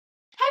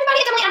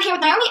family, I'm here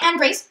with Naomi and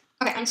Grace.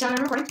 Okay, I'm still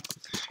recording. And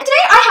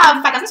today I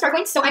have 5,000 star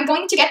coins, so I'm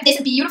going to get this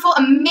beautiful,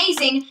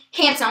 amazing,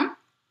 handsome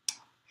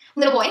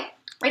little boy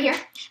right here.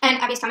 And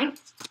Abby's coming.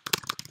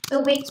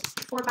 We'll wait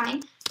before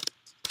buying.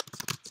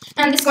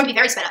 And this is going to be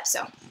very sped up,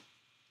 so.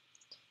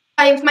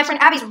 My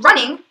friend Abby's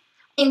running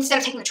instead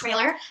of taking the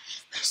trailer.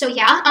 So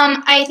yeah,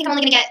 I think I'm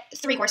only going to get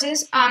 3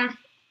 horses.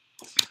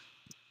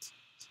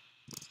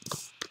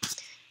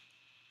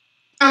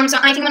 So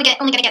I think I'm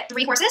only gonna get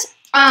 3 horses.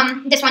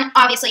 This one,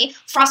 obviously,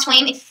 Frost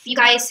Flame, if you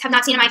guys have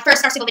not seen my first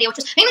Star Stable video, which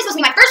was mainly supposed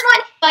to be my first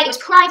one, but it was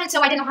private,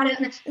 so I didn't know how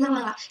to,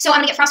 so I'm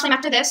gonna get Frost Flame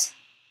after this.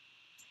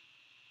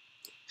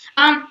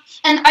 And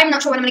I'm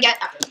not sure what I'm gonna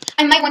get after.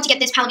 I might want to get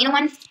this Palomino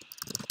one.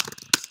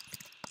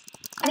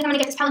 I think I'm gonna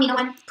get this Palomino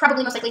one,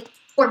 probably, most likely.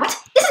 Or what?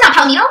 This is not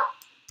Palomino!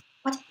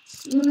 What?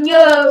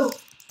 No!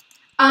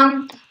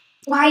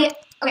 Why?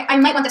 Okay, I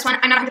might want this one,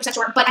 I'm not 100%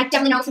 sure, but I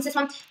definitely know since this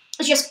one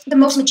is just the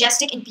most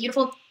majestic and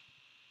beautiful.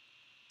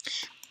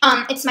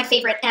 It's my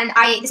favorite, and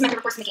this is my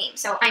favorite horse in the game,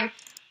 so I'm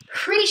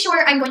pretty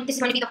sure this is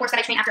going to be the horse that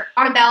I train after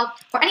Autumn Belle,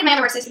 or any of my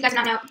other horses. If you guys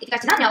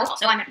did not know,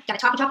 also, I'm gonna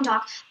talk and talk and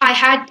talk. I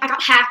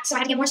got hacked, so I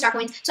had to get more star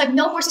coins, so I have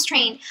no horses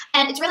trained,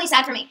 and it's really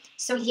sad for me.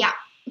 So yeah,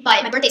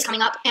 but my birthday's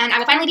coming up, and I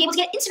will finally be able to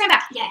get Instagram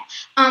back, yeah.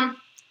 Hi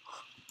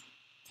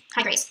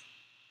Grace.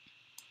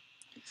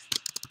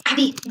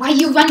 Abby, why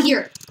you run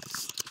here?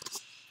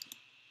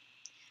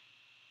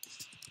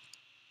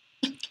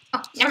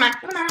 Oh, never mind.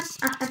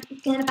 I'm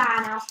gonna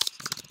buy now.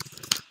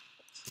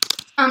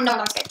 No,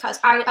 don't Skype, because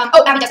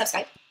oh, Abby does have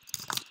Skype.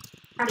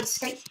 Abby's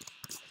Skype.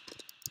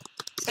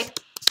 Skype.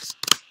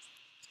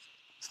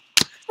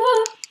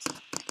 Oh.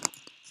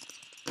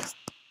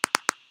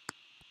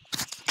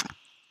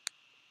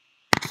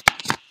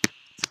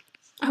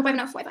 I hope I have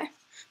enough Wi-Fi.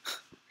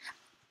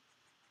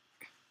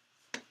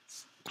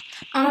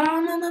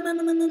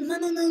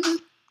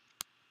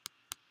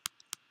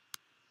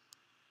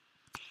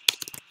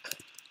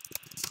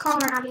 Call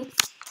her, Abby.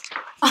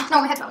 Oh,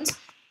 no, my headphones.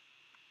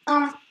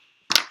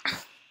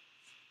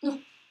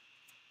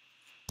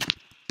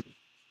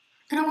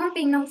 And I won't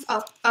be no.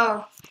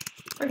 Oh.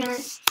 We're gonna.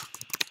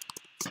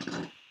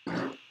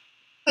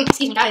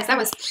 Excuse me, guys. That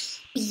was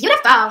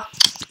beautiful.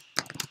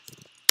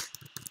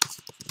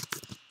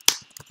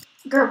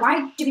 Girl,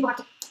 why do people have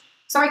to?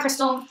 Sorry,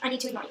 Crystal. I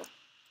need to ignore you.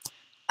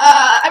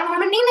 I don't know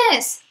what I'm gonna name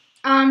this.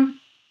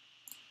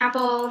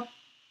 Apple.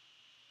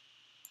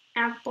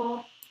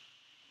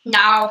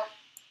 No.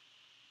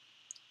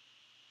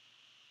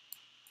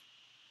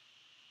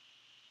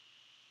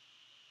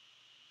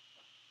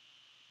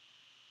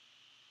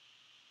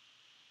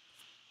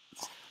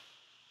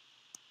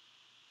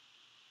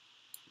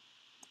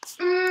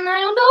 I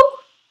don't know.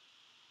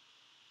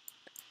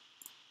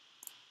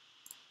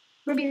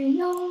 Ruby,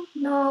 no.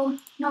 Nope.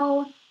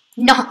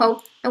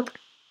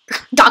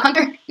 Dog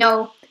Hunter,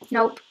 no.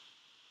 Nope.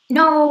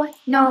 No.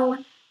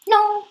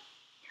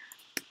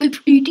 Do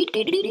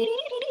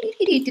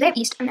they have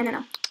East?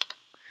 No.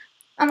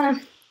 I'm gonna.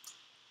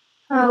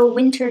 Oh,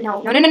 Winter, no,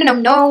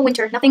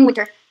 Winter, nothing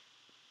Winter.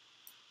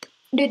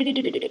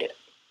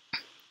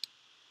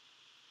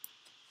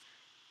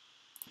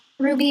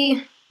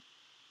 Ruby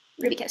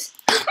Kiss.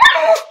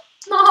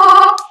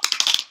 No.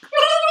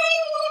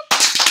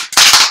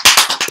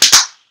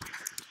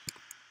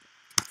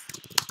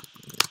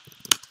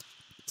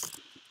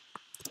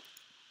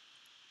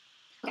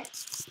 Okay.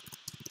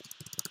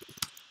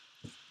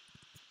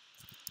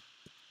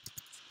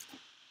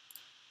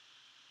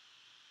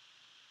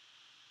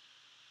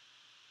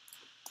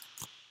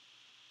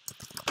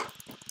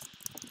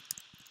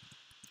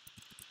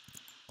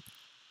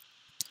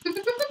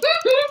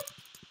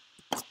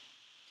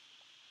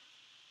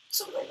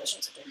 So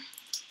great,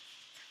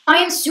 I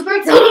am super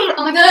excited!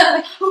 Oh my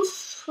god!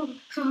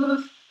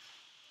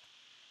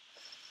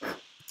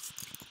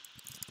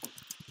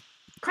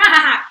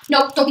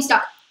 No, don't be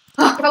stuck.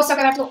 If I was stuck,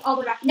 I would have to go all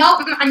the way back. No,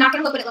 I'm not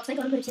gonna look what it looks like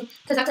on the person,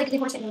 because that's like the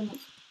horse I know.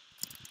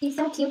 He's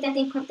so cute that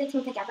they put the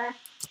two together.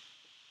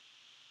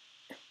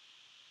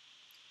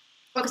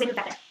 Well, because they moved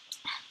that there.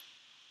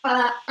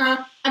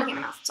 I'm looking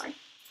at my mouth, sorry.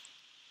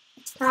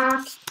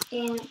 Talk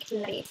in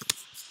Clay.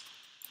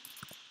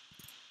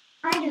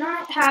 I do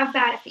not have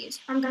bad at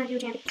these. I'm gonna do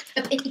damn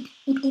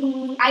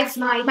I have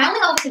my only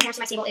level in here to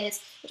my stable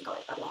is what do you call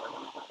it?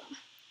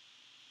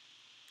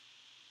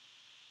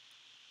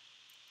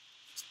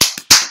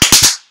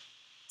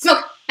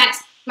 Smoke!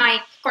 Madness.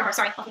 My corn horse,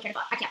 sorry, I'll take care of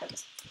that. I can't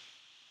focus.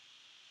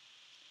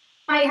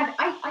 I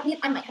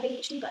might have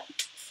ADHD, but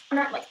I'm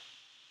not like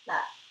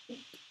that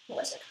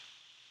realistic.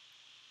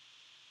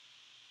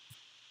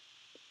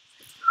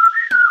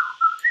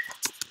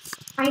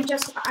 I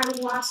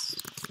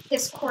lost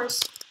this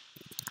course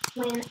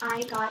when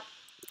I got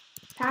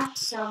packed,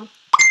 so.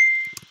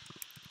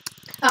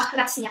 Oh,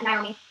 that's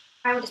Naomi.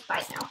 I will just buy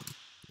it now.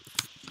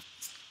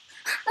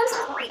 I'm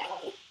sorry,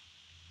 Naomi.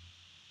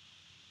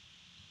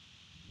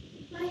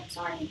 I'm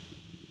sorry.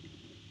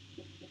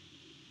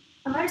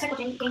 A motorcycle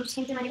game just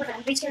came through my neighborhood.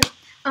 I'm very scared.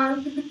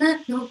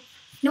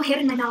 No hair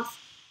in my mouth.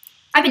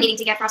 I've been needing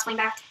to get Frostflame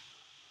back.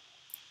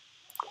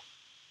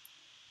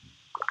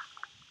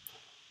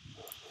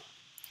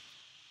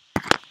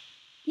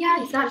 Yeah,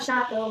 he's got a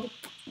shot though.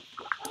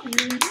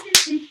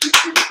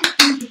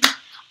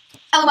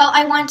 LOL,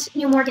 I want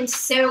New Morgan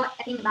so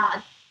effing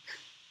bad.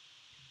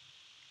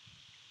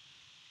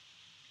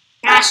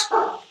 Gosh,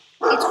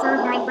 it's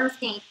for my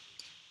birthday.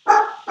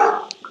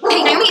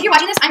 Hey, Naomi, if you're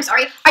watching this, I'm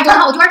sorry. I don't know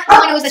how old you are.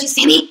 All I know is that she's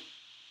Sammy.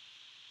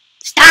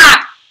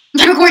 Stop!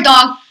 I'm record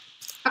dog.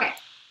 Okay.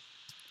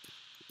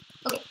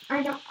 Okay,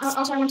 I don't.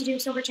 Also, I want to do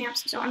silver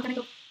champs, so I'm gonna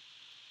go.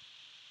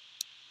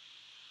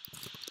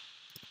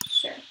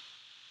 Sure.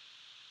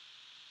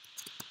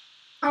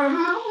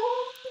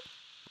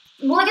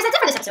 Well, I guess that's it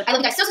for this episode. I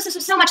love you guys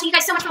so much. Thank you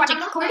guys so much for watching.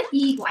 Record.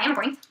 Well, I am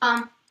recording.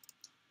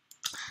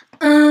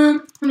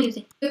 Let me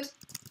see. Oops.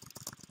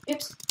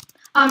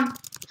 I'm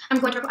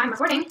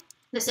recording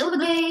the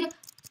Silverglade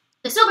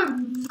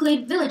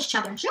Village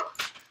Championship.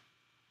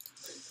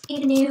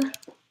 Even new.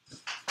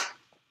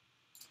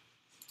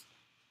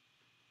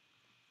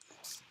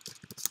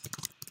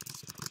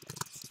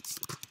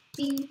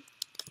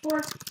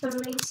 Before the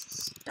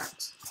race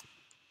starts.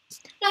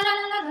 La la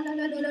la la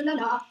la la la la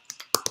la.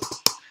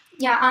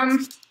 Yeah,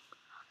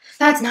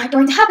 that's not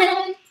going to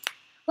happen.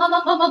 La la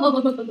la la la la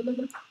la la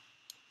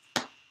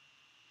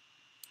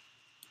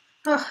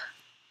la.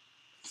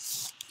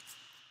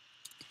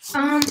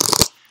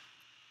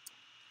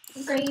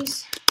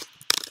 Grace,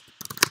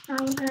 I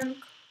am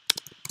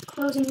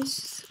closing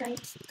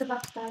Skype. Good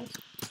luck, guys.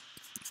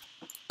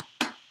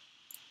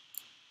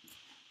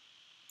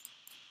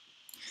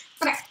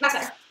 Okay, that's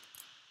better.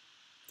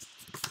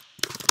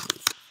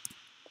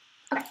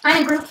 Okay,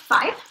 I'm in group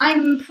 5.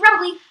 I'm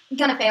probably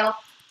gonna fail.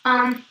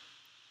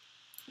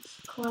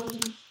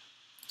 Closing.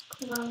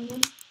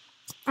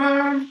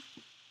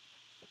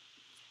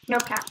 No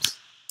caps.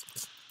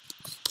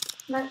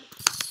 Let's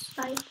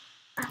Skype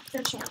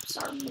after champs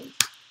are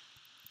moved.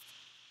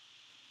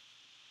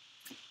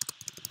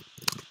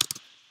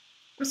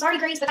 I'm sorry,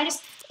 Grace, but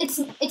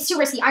it's too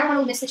risky. I don't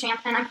want to miss the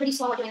champ, and I'm pretty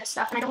slow at doing this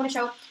stuff, and I don't want to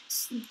show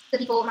the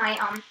people my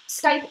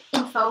Skype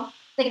info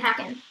they can hack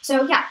in.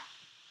 So yeah,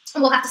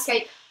 we'll have to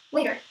Skype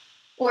later,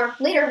 or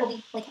later will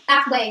be like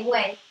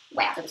way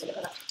after this video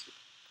goes up.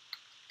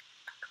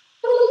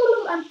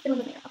 I'm feeling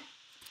the mirror.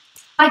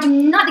 I do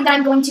not think that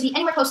I'm going to be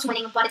anywhere close to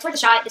winning, but it's worth a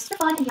shot. It's for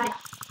fun, and yeah.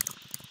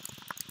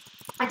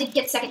 I did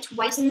get second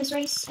twice in this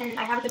race, and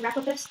I have a good rep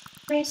with this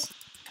race.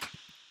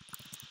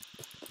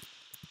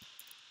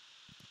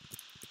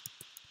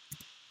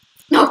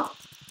 No!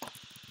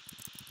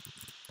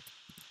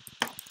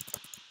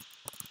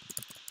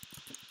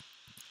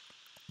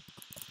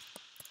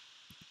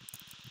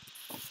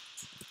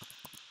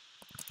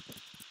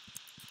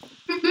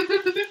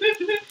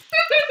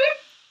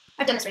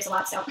 I've done this race a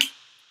lot, so.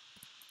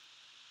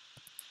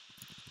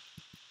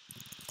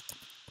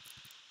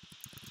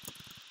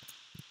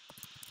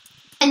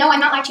 And no,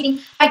 I'm not lag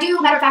cheating. I do,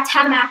 matter of fact,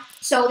 have a Mac,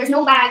 so there's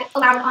no lag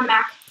allowed on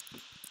Mac.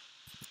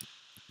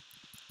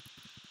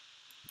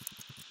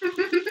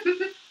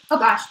 Oh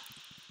gosh.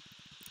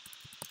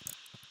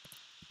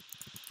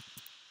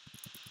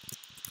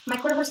 My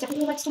quarter horse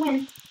definitely likes to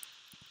win.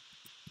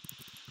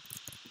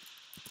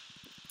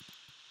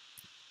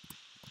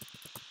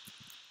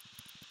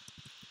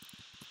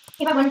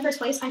 If I win first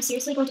place, I'm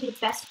seriously going to be the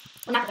best,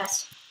 well not the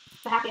best,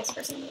 the happiest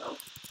person in the world.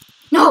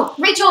 No!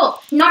 Rachel!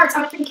 Nards!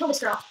 I'm gonna freaking kill this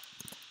girl.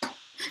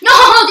 No!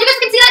 You guys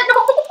can see that?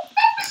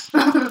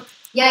 No!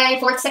 Yay,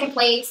 4th, 2nd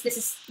place. This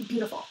is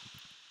beautiful.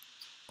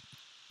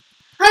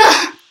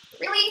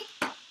 Really?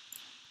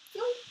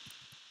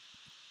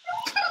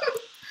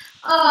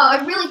 Oh, I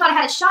really thought I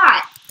had a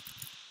shot.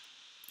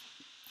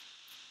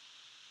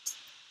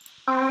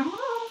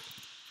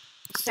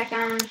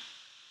 Second.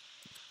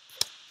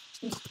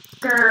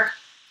 Grr.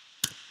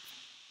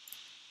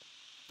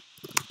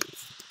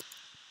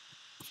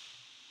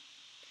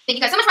 Thank you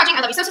guys so much for watching.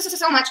 I love you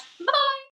so much. Bye-bye.